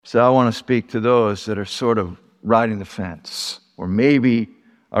So I want to speak to those that are sort of riding the fence, or maybe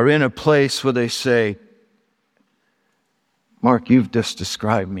are in a place where they say, Mark, you've just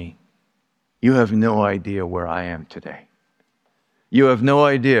described me. You have no idea where I am today. You have no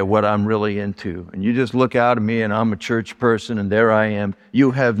idea what I'm really into. And you just look out at me and I'm a church person and there I am.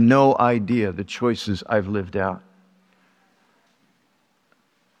 You have no idea the choices I've lived out.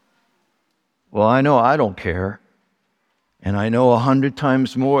 Well, I know I don't care. And I know 100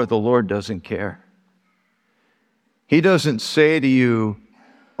 times more the Lord doesn't care. He doesn't say to you,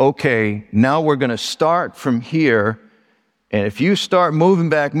 okay, now we're going to start from here. And if you start moving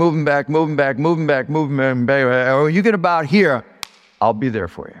back, or you get about here, I'll be there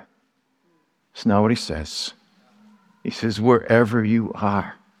for you. It's not what he says. He says, wherever you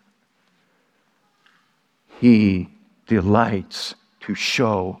are, he delights to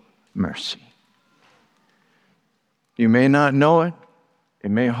show mercy. You may not know it. It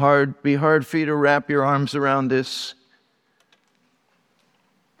may be hard for you to wrap your arms around this.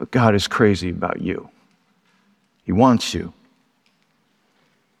 But God is crazy about you. He wants you.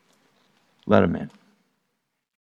 Let him in.